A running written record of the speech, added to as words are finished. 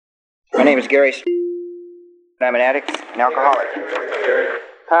My name is Gary. I'm an addict, an alcoholic.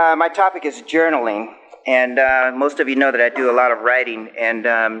 My topic is journaling, and most of you know that I do a lot of writing,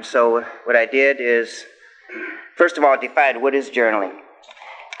 and so what I did is, first of all, define what is journaling.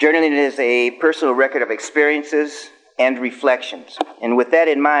 Journaling is a personal record of experiences and reflections. And with that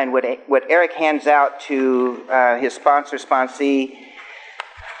in mind, what Eric hands out to his sponsee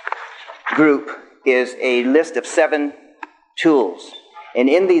group is a list of 7 tools. And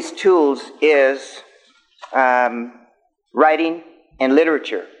in these tools is writing and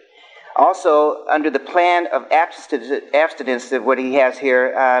literature. Also, under the plan of abstinence, what he has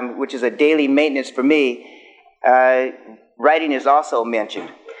here, which is a daily maintenance for me, writing is also mentioned.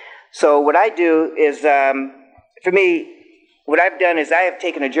 So what I do is, for me, what I've done is I have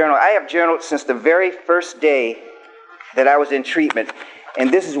taken a journal. I have journaled since the very first day that I was in treatment,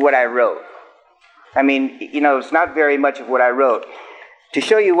 and this is what I wrote. I mean, it's not very much of what I wrote. To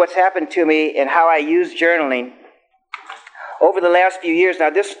show you what's happened to me and how I use journaling over the last few years. Now,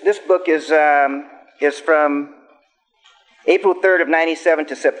 this book is from April 3rd of 97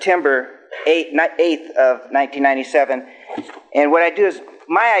 to September 8th of 1997. And what I do is,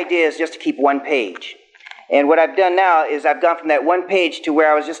 my idea is just to keep one page. And what I've done now is I've gone from that one page to where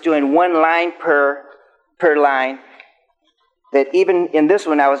I was just doing one line per line. That even in this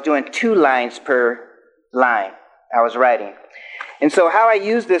one, I was doing 2 lines per line I was writing. And so how I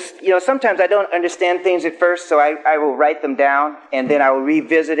use this, sometimes I don't understand things at first, so I will write them down, and then I will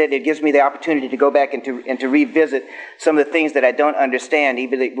revisit it. It gives me the opportunity to go back and to revisit some of the things that I don't understand,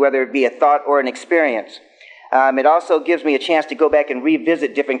 even whether it be a thought or an experience. It also gives me a chance to go back and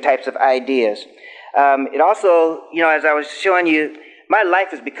revisit different types of ideas. It also, as I was showing you, my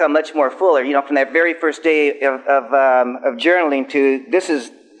life has become much more fuller, from that very first day of journaling to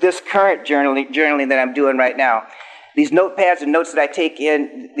this current journaling that I'm doing right now. These notepads and notes that I take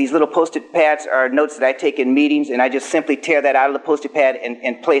in, these little post-it pads are notes that I take in meetings, and I just simply tear that out of the post-it pad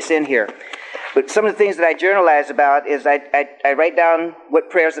and place in here. But some of the things that I journalize about is I write down what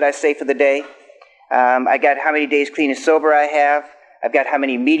prayers that I say for the day. I got how many days clean and sober I have. I've got how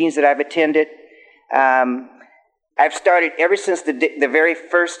many meetings that I've attended. I've started ever since the very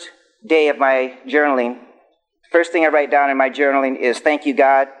first day of my journaling. First thing I write down in my journaling is, thank you,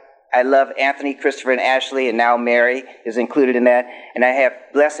 God. I love Anthony, Christopher, and Ashley, and now Mary is included in that. And I have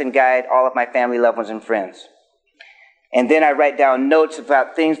bless and guide all of my family, loved ones, and friends. And then I write down notes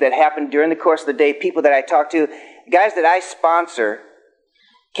about things that happened during the course of the day, people that I talk to. Guys that I sponsor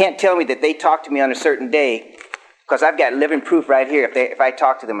can't tell me that they talked to me on a certain day, because I've got living proof right here if I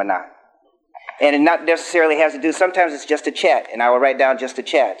talk to them or not. And it not necessarily has to do, sometimes it's just a chat, and I will write down just a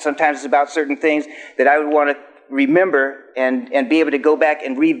chat. Sometimes it's about certain things that I would want to remember and be able to go back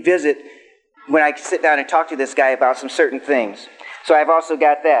and revisit when I sit down and talk to this guy about some certain things. So I've also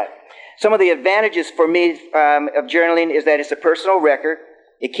got that. Some of the advantages for me of journaling is that it's a personal record.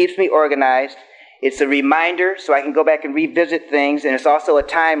 It keeps me organized. It's a reminder so I can go back and revisit things, and it's also a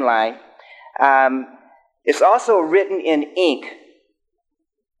timeline. It's also written in ink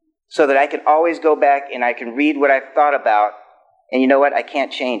so that I can always go back and I can read what I've thought about, and you know what? I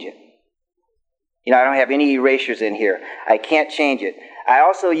can't change it. I don't have any erasures in here. I can't change it. I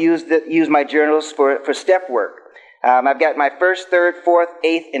also use my journals for step work. I've got my 1st, 3rd, 4th,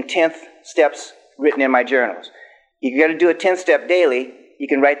 8th, and 10th steps written in my journals. If you're going to do a 10th step daily, you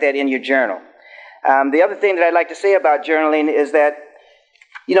can write that in your journal. The other thing that I'd like to say about journaling is that,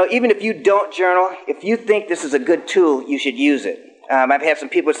 even if you don't journal, if you think this is a good tool, you should use it. I've had some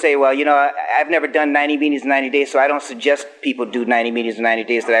people say, well, I've never done 90 meetings in 90 days, so I don't suggest people do 90 meetings in 90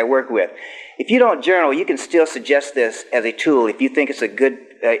 days that I work with. If you don't journal, you can still suggest this as a tool if you think it's a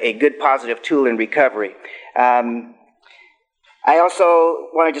good positive tool in recovery. I also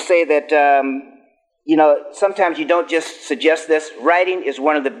wanted to say that, sometimes you don't just suggest this. Writing is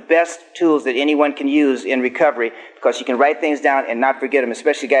one of the best tools that anyone can use in recovery, because you can write things down and not forget them,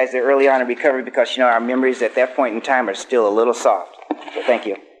 especially guys that are early on in recovery, because, our memories at that point in time are still a little soft. So thank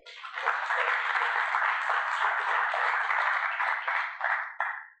you.